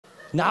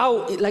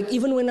Now, like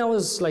even when I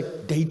was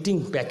like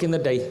dating back in the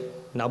day,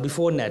 now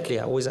before Natalie,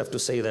 I always have to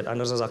say that,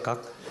 anders as kak.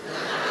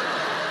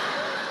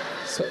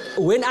 So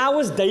when I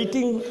was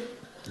dating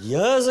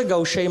years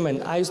ago, shame,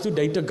 and I used to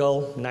date a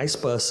girl, nice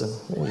person.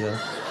 Oh yeah,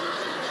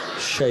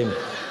 shame.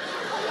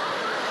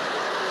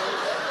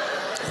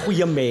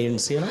 Goeie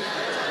mens, you know.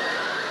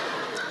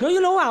 No, you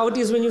know how it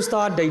is when you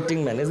start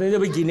dating, man. It's in the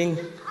beginning.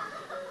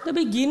 The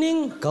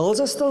beginning, girls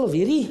are still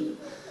very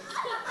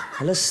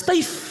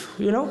stiff,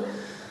 you know.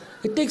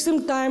 It takes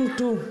them time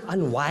to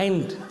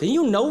unwind. Then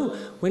you know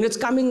when it's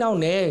coming down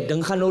there,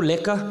 ding gaan nou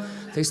lekker.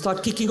 They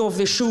start kicking off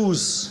their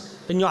shoes.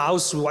 In your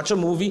house, we watch a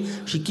movie,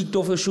 she kicked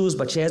off her shoes,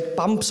 but she has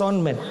pumps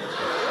on, man.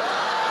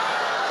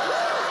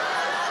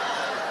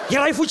 Yeah,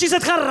 my voetjies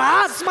het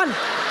geraas, man.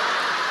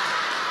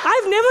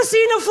 I've never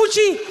seen a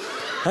voetjie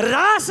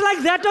raas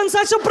like that on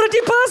such a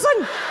pretty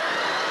person.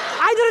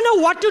 I didn't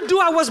know what to do.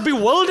 I was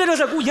bewildered. I was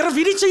like, oh, hier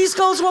wie die cheese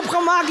skulls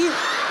opgemaak hier.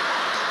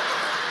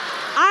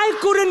 I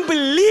couldn't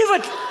believe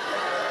it.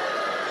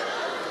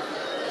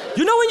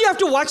 You know when you have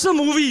to watch the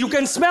movie, you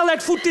can smell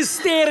that foot is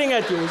staring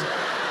at you.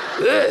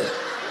 Ugh.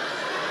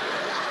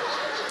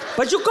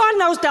 But you can't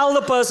now tell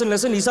the person,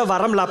 listen, he's a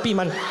warm lappie,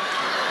 man.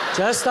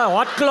 Just a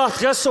hot cloth,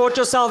 just sort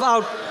yourself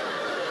out.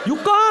 You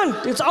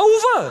can't, it's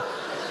over.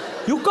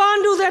 You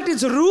can't do that,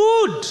 it's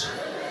rude.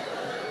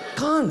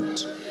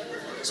 Can't.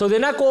 So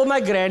then I called my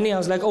granny, I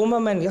was like, oh my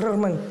man, here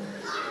man.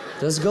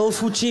 This girl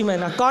Fuchi,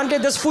 man, I can't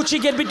let this Fuchi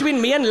get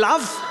between me and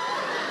love.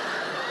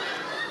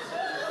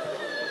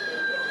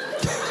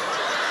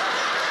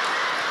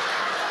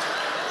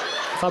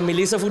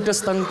 Familie se voete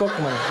stink ook,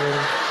 man.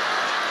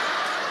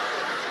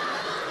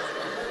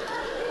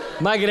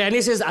 My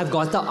granny says, I've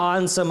got the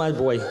answer, my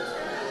boy.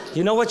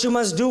 You know what you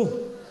must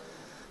do?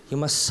 You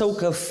must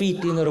soak her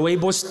feet in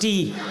rooibos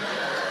tea.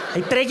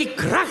 Hy trek die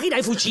krag uit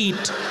die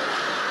voet.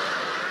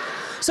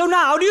 So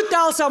now, how do you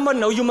tell someone,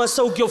 no, you must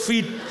soak your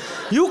feet?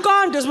 You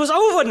can't, this was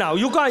over now.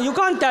 You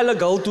can't tell a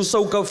girl to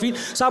soak her feet.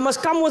 So I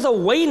must come with a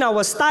way now,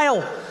 a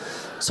style.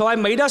 So I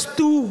made us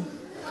two.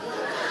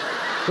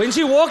 When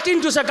she walked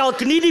in, to say, I'll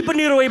knie diep in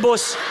die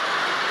rooibos.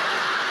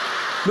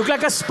 Look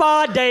like a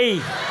spa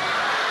day.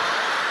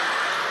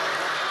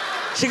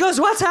 She goes,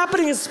 what's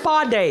happening? It's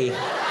spa day.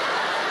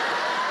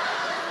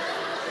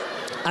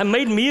 I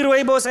made me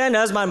rooibos and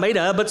hers, I made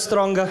her a bit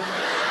stronger.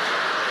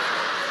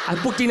 I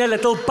put in a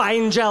little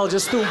pine gel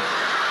just to...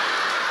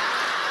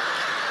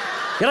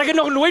 Ja, ek het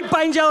nog nooit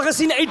pine gel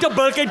gesien uit 'n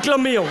bulk uit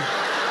klim, jong.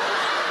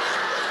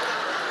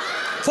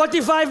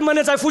 45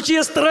 minutes, hy voetjie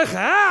is terug.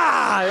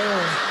 Ah!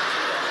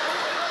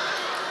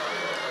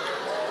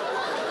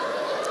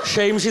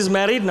 Shame, she's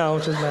married now.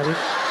 She's married.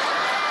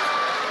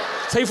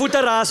 Sy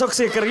voete raas ook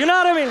seker. You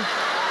know what I mean?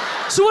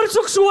 Soort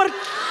soek soort.